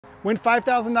Win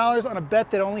 $5,000 on a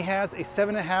bet that only has a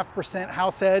 7.5%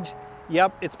 house edge?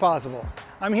 Yep, it's possible.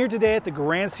 I'm here today at the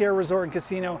Grand Sierra Resort and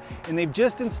Casino, and they've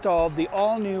just installed the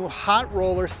all-new hot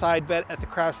roller side bet at the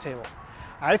craps table.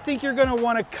 I think you're gonna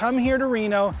wanna come here to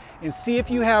Reno and see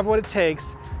if you have what it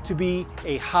takes to be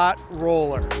a hot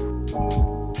roller.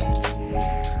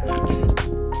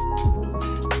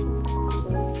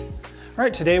 All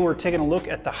right, today we're taking a look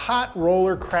at the hot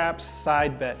roller craps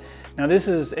side bet. Now this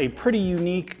is a pretty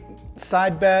unique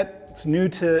side bet. It's new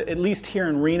to, at least here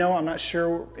in Reno. I'm not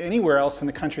sure anywhere else in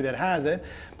the country that has it,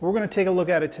 but we're gonna take a look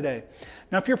at it today.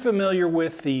 Now, if you're familiar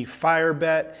with the fire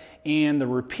bet and the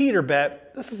repeater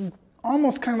bet, this is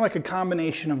almost kind of like a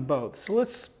combination of both. So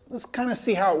let's kind of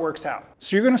see how it works out.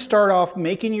 So you're gonna start off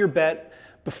making your bet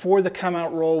before the come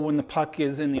out roll when the puck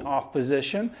is in the off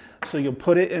position. So you'll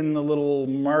put it in the little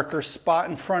marker spot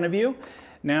in front of you.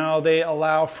 Now they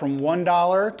allow from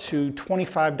 $1 to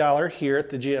 $25 here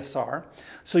at the GSR.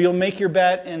 So you'll make your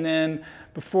bet, and then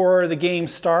before the game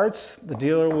starts, the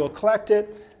dealer will collect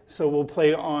it. So we'll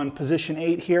play on position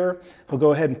 8 here. He'll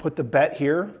go ahead and put the bet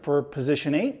here for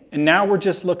position 8. And now we're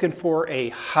just looking for a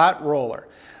hot roller.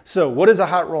 So what is a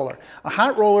hot roller? A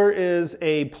hot roller is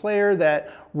a player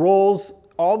that rolls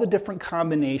all the different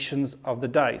combinations of the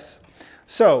dice.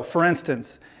 So for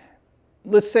instance,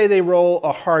 let's say they roll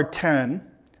a hard 10,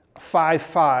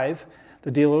 5-5,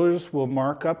 the dealers will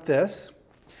mark up this,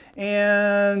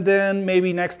 and then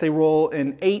maybe next they roll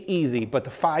an 8 easy, but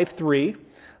the 5-3,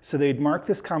 so they'd mark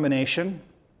this combination.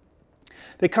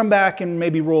 They come back and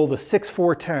maybe roll the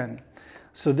 6-4-10,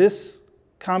 so this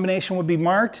combination would be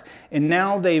marked, and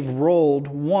now they've rolled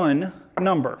one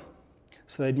number.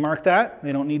 So they'd mark that,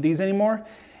 they don't need these anymore,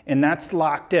 and that's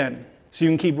locked in. So you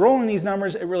can keep rolling these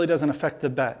numbers, it really doesn't affect the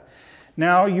bet.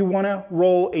 Now you wanna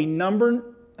roll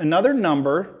another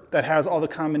number that has all the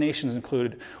combinations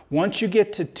included. Once you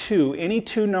get to 2, any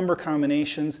 2 number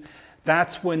combinations,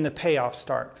 that's when the payoffs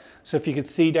start. So if you could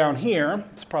see down here,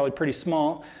 it's probably pretty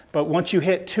small, but once you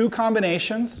hit 2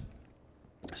 combinations,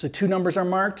 so 2 numbers are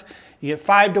marked, you get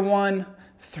 5-1,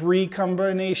 3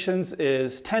 combinations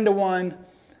is 10-1,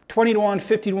 20-1,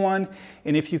 50-1,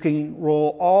 and if you can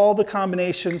roll all the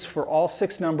combinations for all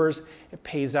 6 numbers, it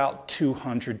pays out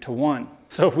 200-1.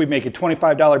 So if we make a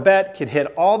 $25 bet, could hit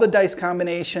all the dice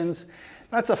combinations,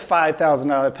 that's a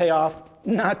 $5,000 payoff.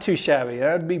 Not too shabby,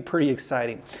 that'd be pretty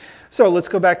exciting. So let's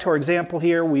go back to our example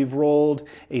here. We've rolled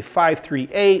a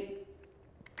 5-3-8.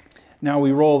 Now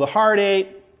we roll the hard 8,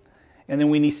 and then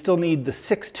we still need the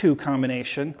 6-2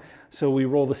 combination. So we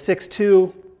roll the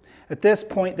 6-2. At this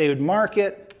point, they would mark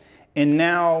it, and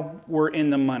now we're in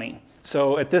the money.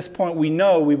 So at this point, we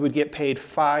know we would get paid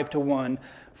 5-1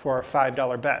 for our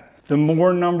 $5 bet. The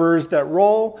more numbers that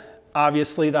roll,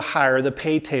 obviously the higher the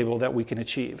pay table that we can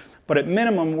achieve. But at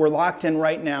minimum, we're locked in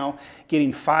right now,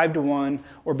 getting 5-1,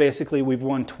 or basically we've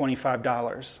won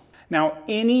 $25. Now,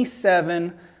 any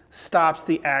 7 stops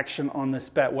the action on this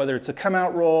bet, whether it's a come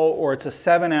out roll or it's a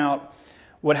 7 out.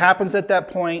 What happens at that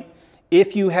point,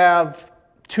 if you have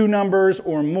 2 numbers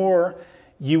or more,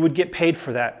 you would get paid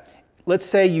for that. Let's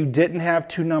say you didn't have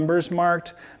 2 numbers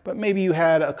marked, but maybe you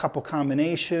had a couple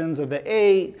combinations of the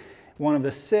 8, one of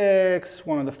the 6,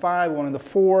 one of the 5, one of the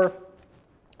 4.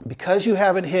 Because you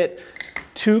haven't hit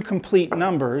 2 complete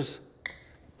numbers,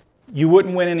 you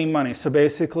wouldn't win any money. So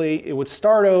basically, it would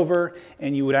start over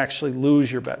and you would actually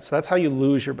lose your bet. So that's how you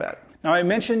lose your bet. Now, I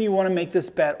mentioned you want to make this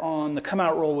bet on the come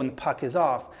out roll when the puck is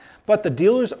off, but the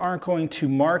dealers aren't going to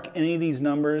mark any of these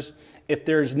numbers if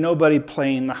there's nobody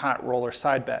playing the hot roller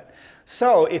side bet.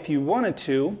 So if you wanted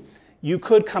to, you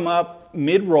could come up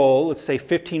mid-roll, let's say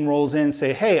 15 rolls in, and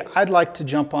say, hey, I'd like to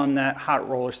jump on that hot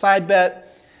roller side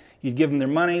bet. You'd give them their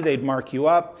money, they'd mark you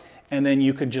up, and then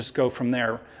you could just go from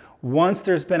there. Once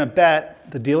there's been a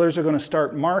bet, the dealers are going to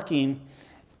start marking,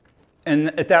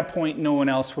 and at that point, no one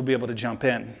else will be able to jump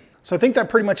in. So I think that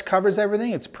pretty much covers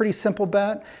everything. It's a pretty simple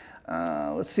bet.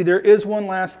 Let's see, there is one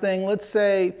last thing. Let's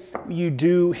say you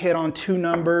do hit on 2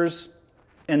 numbers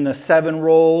in the 7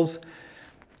 rolls.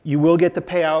 You will get the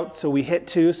payout, so we hit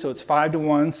 2, so it's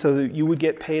 5-1, so that you would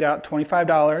get paid out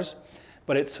 $25,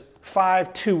 but it's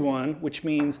 5-1, which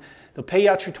means they'll pay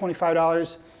out your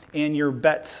 $25 and your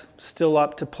bet's still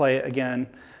up to play it again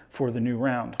for the new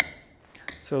round.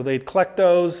 So they'd collect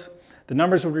those. The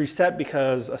numbers would reset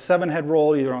because a 7 had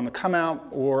roll either on the come out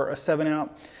or a 7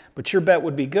 out, but your bet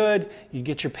would be good, you'd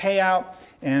get your payout,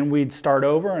 and we'd start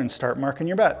over and start marking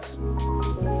your bets.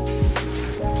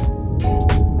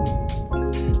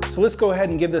 So let's go ahead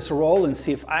and give this a roll and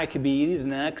see if I could be the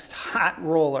next hot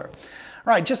roller. All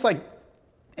right, just like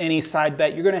any side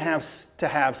bet, you're going to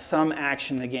have some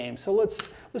action in the game. So let's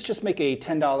let's just make a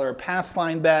 $10 pass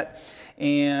line bet.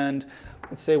 And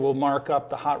let's say we'll mark up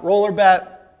the hot roller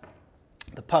bet.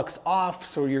 The puck's off,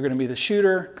 so you're going to be the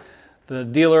shooter. The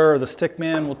dealer or the stick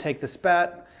man will take this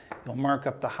bet. You'll mark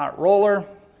up the hot roller.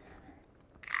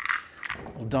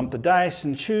 We'll dump the dice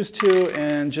and choose to,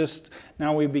 and just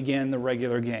now we begin the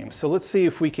regular game. So let's see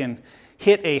if we can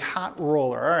hit a hot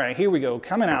roller. All right, here we go,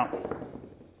 coming out.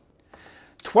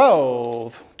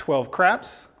 12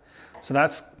 craps. So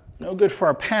that's no good for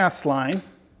our pass line.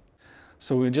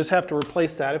 So we just have to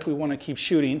replace that if we want to keep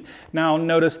shooting. Now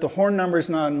notice the horn number is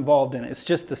not involved in it. It's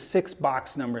just the 6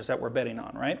 box numbers that we're betting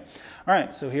on, right? All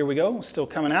right, so here we go, still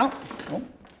coming out. Oh,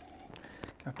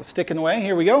 got the stick in the way,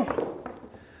 here we go.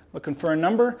 Looking for a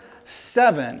number,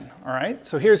 7, all right?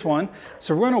 So here's one.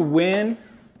 So we're gonna win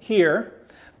here.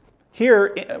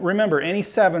 Here, remember, any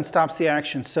 7 stops the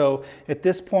action. So at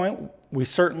this point, we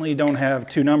certainly don't have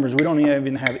 2 numbers. We don't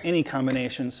even have any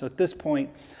combinations. So at this point,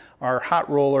 our hot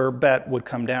roller bet would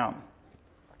come down.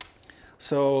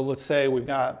 So let's say we've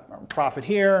got our profit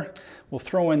here. We'll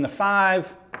throw in the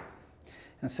 5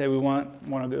 and say we want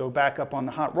to go back up on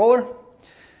the hot roller.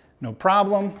 No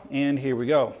problem, and here we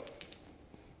go.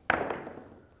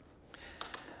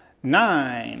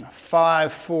 9,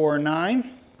 5, 4,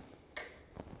 9.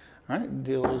 All right,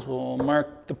 dealers will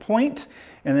mark the point,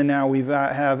 and then now we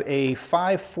have a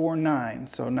 5, 4, 9.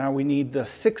 So now we need the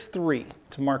 6, 3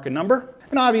 to mark a number.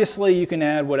 And obviously you can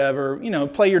add whatever, you know,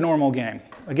 play your normal game.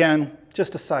 Again,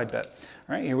 just a side bet.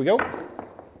 All right, here we go.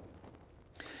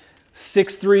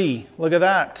 6, 3, look at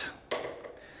that.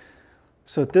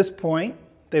 So at this point,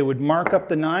 they would mark up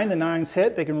the 9, the 9's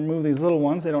hit. They can remove these little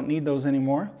ones, they don't need those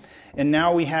anymore. And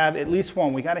now we have at least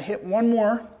one. We got to hit one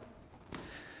more.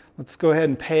 Let's go ahead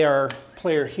and pay our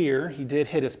player here. He did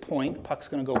hit his point. The puck's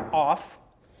going to go off.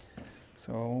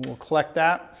 So we'll collect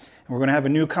that. And we're going to have a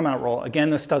new come out roll. Again,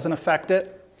 this doesn't affect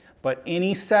it, but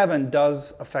any 7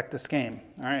 does affect this game.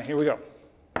 All right, here we go.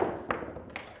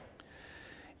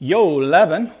 Yo,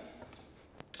 11.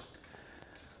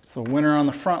 It's a winner on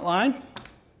the front line.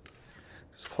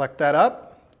 Just collect that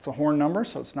up. It's a horn number,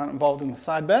 so it's not involved in the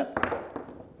side bet.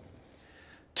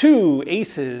 2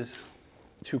 aces,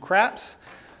 2 craps.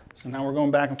 So now we're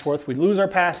going back and forth. We lose our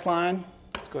pass line.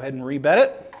 Let's go ahead and rebet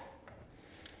it.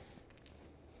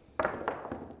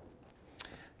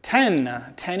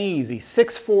 10 easy,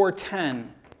 6, 4,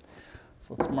 10.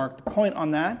 So let's mark the point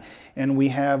on that. And we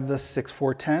have the 6,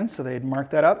 4, 10, so they'd mark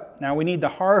that up. Now we need the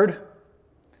hard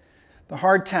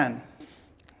 10.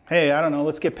 Hey, I don't know,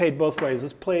 let's get paid both ways.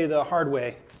 Let's play the hard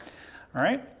way, all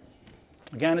right?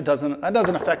 Again, that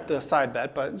doesn't affect the side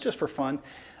bet, but just for fun.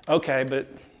 Okay, but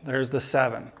there's the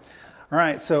 7. All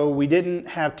right, so we didn't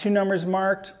have 2 numbers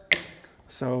marked,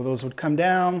 so those would come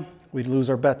down. We'd lose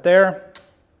our bet there.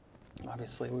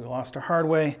 Obviously, we lost our hard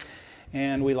way,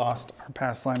 and we lost our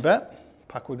pass line bet.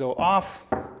 Puck would go off.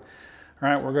 All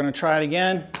right, we're gonna try it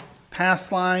again.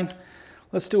 Pass line.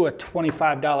 Let's do a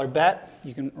 $25 bet.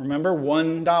 You can remember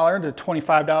 $1 to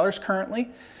 $25 currently.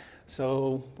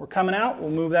 So we're coming out.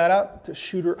 We'll move that up to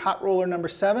shooter hot roller number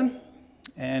 7.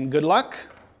 And good luck.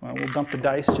 Well, we'll dump the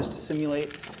dice just to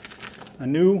simulate a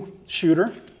new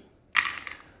shooter.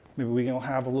 Maybe we can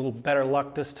have a little better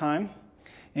luck this time.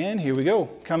 And here we go.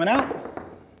 Coming out.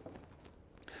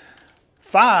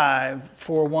 5,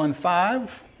 4, 1,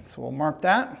 5. So we'll mark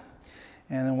that.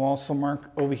 And then we'll also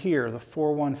mark over here the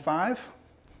 4, 1, 5.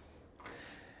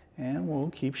 And we'll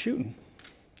keep shooting.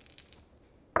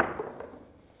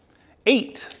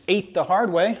 8 the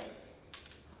hard way.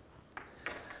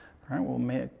 All right,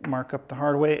 we'll mark up the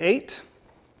hard way 8.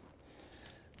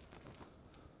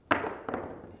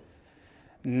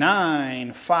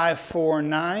 9, 5, 4,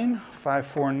 9, 5,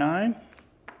 4, 9.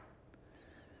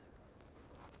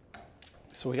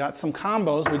 So we got some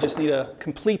combos, we just need to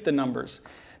complete the numbers.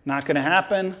 Not gonna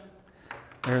happen.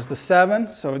 There's the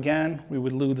 7, so again, we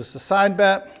would lose the side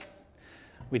bet.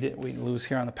 We'd lose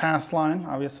here on the pass line,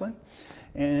 obviously.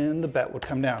 And the bet would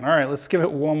come down. All right, let's give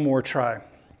it one more try.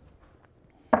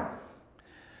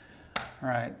 All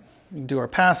right, we can do our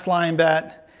pass line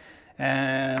bet.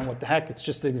 And what the heck, it's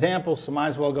just an example, so might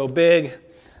as well go big.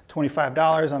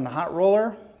 $25 on the hot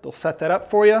roller. They'll set that up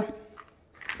for you.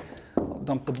 I'll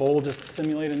dump the bowl just to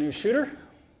simulate a new shooter.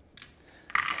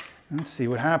 And see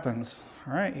what happens.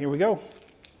 All right, here we go.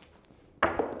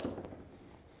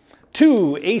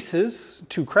 2 aces,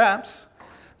 2 craps.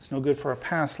 It's no good for a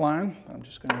pass line, but I'm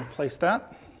just going to replace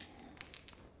that.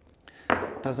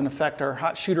 Doesn't affect our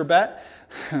hot shooter bet.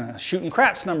 Shooting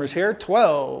craps numbers here,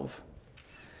 12.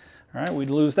 All right, we'd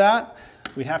lose that.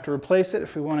 We'd have to replace it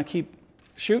if we want to keep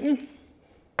shooting.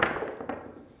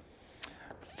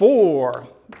 4,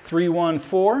 3, 1,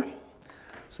 4.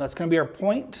 So that's going to be our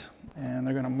point, and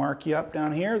they're going to mark you up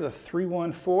down here, the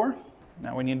 3-1-4.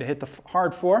 Now we need to hit the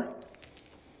hard 4.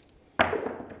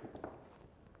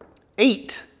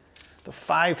 8, the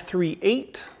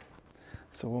 5-3-8.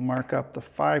 So we'll mark up the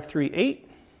 5-3-8.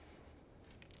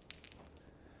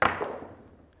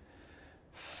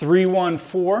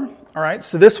 3-1-4. All right,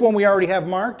 so this one we already have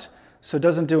marked, so it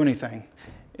doesn't do anything.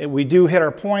 We do hit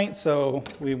our point, so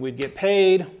we would get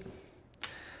paid.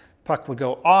 Puck would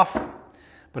go off,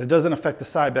 but it doesn't affect the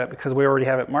side bet because we already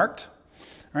have it marked.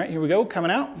 All right, here we go, coming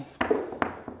out.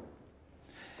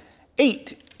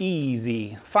 8,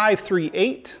 easy.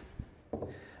 5-3-8.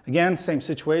 Again, same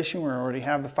situation, we already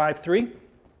have the 5-3. All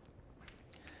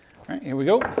right, here we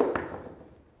go.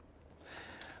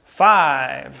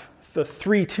 5, the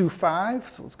 3-2-5.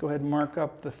 So let's go ahead and mark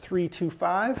up the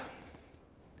 3-2-5.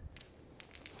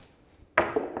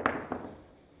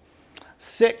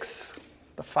 6,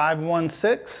 the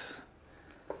 5-1-6.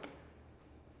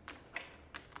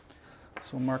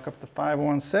 So we'll mark up the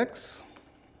 5-1-6.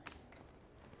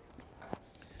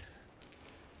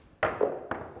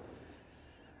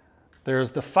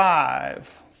 There's the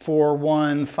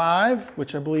 5-4-1-5,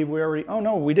 which I believe we already, oh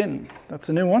no, we didn't. That's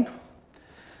a new one.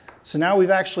 So now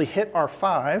we've actually hit our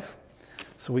 5.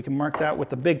 So we can mark that with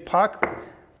the big puck.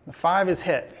 The 5 is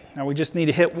hit. Now we just need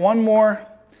to hit one more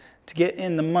to get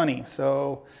in the money.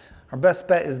 So our best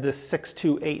bet is this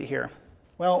 6-2-8 here.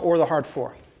 Well, or the hard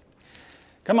 4.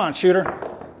 Come on, shooter.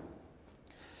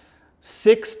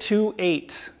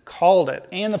 6-2-8, called it,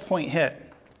 and the point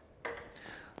hit.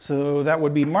 So that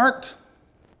would be marked.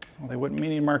 Well, they wouldn't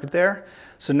mean to mark it there.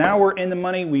 So now we're in the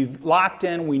money. We've locked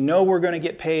in. We know we're going to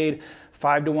get paid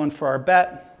 5-1 for our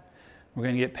bet. We're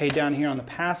going to get paid down here on the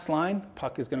pass line.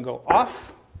 Puck is going to go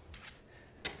off.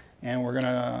 And we're going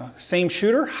to, same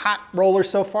shooter, hot roller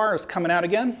so far is coming out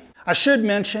again. I should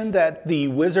mention that the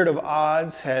Wizard of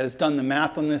Odds has done the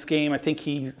math on this game. I think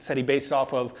he said he based it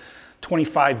off of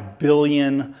 25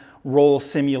 billion roll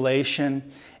simulation.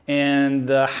 And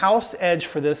the house edge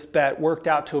for this bet worked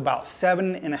out to about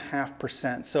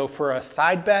 7.5%. So for a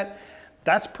side bet,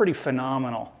 that's pretty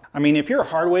phenomenal. I mean, if you're a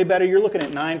hard way better, you're looking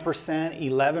at 9%,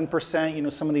 11%. You know,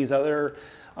 some of these other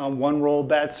one roll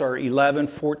bets are 11,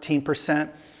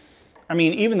 14%. I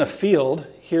mean, even the field,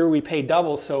 here we pay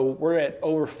double, so we're at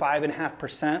over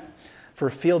 5.5% for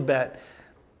a field bet.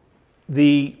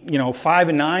 The, 5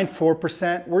 and 9,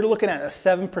 4%, we're looking at a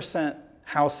 7%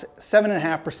 house,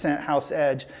 7.5% house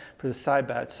edge for the side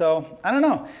bet. So I don't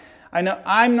know. I know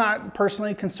I'm not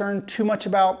personally concerned too much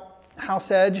about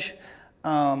house edge.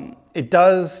 It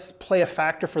does play a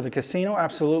factor for the casino,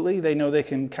 absolutely. They know they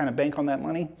can kind of bank on that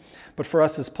money. But for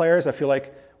us as players, I feel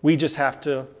like we just have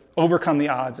to overcome the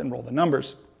odds and roll the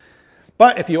numbers.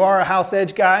 But if you are a house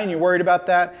edge guy and you're worried about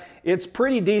that, it's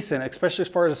pretty decent, especially as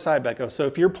far as a side bet goes. So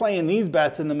if you're playing these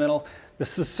bets in the middle,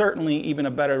 this is certainly even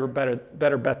a better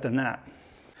bet than that.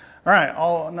 All right,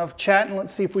 enough chatting.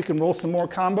 Let's see if we can roll some more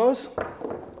combos.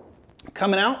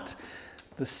 Coming out,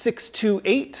 the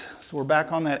 6-2-8. So we're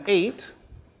back on that 8.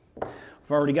 We've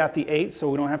already got the 8, so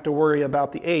we don't have to worry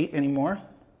about the 8 anymore.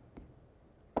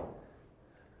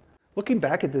 Looking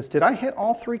back at this, did I hit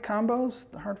all 3 combos?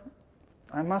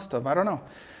 I must have, I don't know.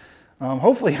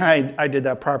 Hopefully I did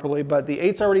that properly, but the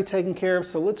 8's already taken care of,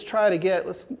 so let's try to get,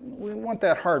 we want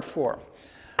that hard 4.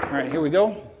 All right, here we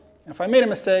go. If I made a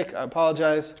mistake, I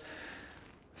apologize.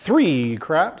 3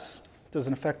 craps,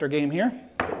 doesn't affect our game here.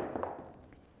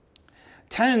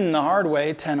 10 the hard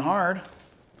way, 10 hard.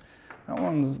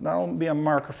 That'll be a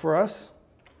marker for us.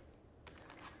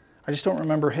 I just don't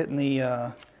remember hitting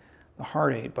the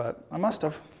hard 8, but I must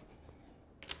have.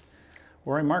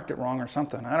 Or I marked it wrong or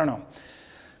something, I don't know.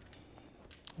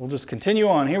 We'll just continue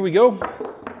on, here we go.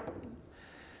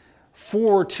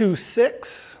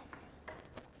 4-2-6.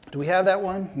 Do we have that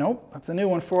one? Nope, that's a new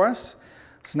one for us.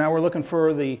 So now we're looking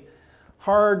for the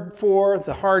hard 4,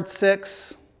 the hard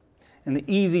 6, and the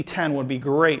easy 10 would be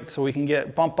great, so we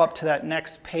can bump up to that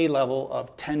next pay level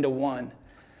of 10-1.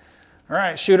 All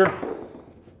right, shooter.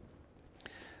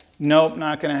 Nope,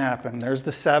 not gonna happen. There's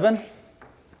the 7.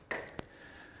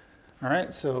 All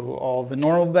right, so all the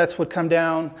normal bets would come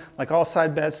down. Like all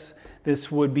side bets,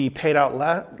 this would be paid out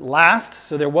last.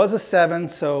 So there was a 7,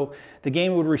 so the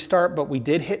game would restart, but we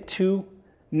did hit 2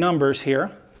 numbers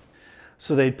here.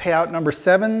 So they'd pay out number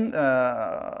 7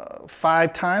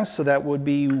 5 times, so that would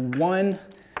be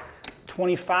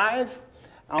 125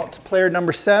 out to player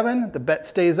number 7. The bet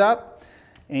stays up,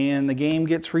 and the game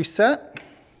gets reset.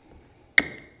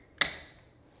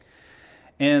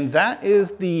 And that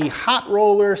is the hot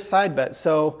roller side bet.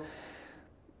 So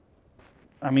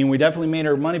I mean, we definitely made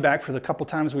our money back for the couple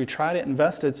times we tried it,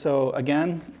 invested. So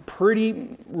again,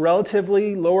 pretty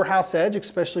relatively lower house edge,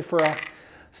 especially for a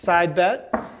side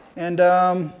bet.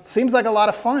 And seems like a lot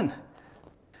of fun.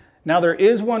 Now there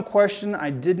is one question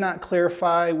I did not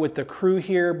clarify with the crew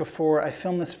here before I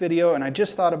filmed this video, and I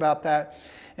just thought about that,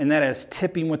 and that is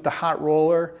tipping with the hot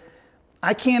roller.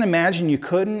 I can't imagine you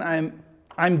couldn't.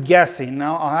 I'm guessing.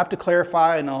 Now I'll have to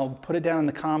clarify, and I'll put it down in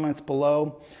the comments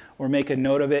below or make a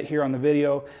note of it here on the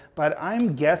video, but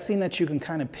I'm guessing that you can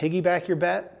kind of piggyback your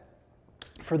bet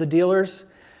for the dealers,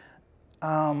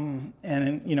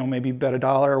 and you know, maybe bet $1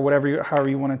 or whatever, however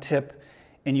you want to tip,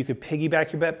 and you could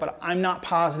piggyback your bet, but I'm not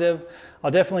positive. I'll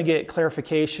definitely get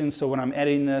clarification, so when I'm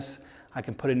editing this, I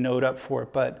can put a note up for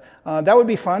it. But that would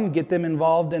be fun, get them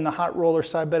involved in the hot roller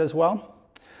side bet as well.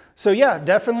 So yeah,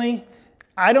 definitely.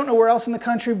 I don't know where else in the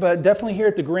country, but definitely here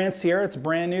at the Grand Sierra. It's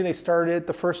brand new. They started it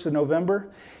the 1st of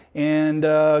November. And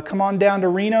come on down to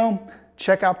Reno,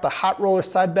 check out the hot roller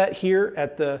side bet here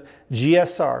at the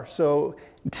GSR. So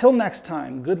until next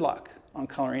time, good luck on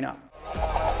coloring out.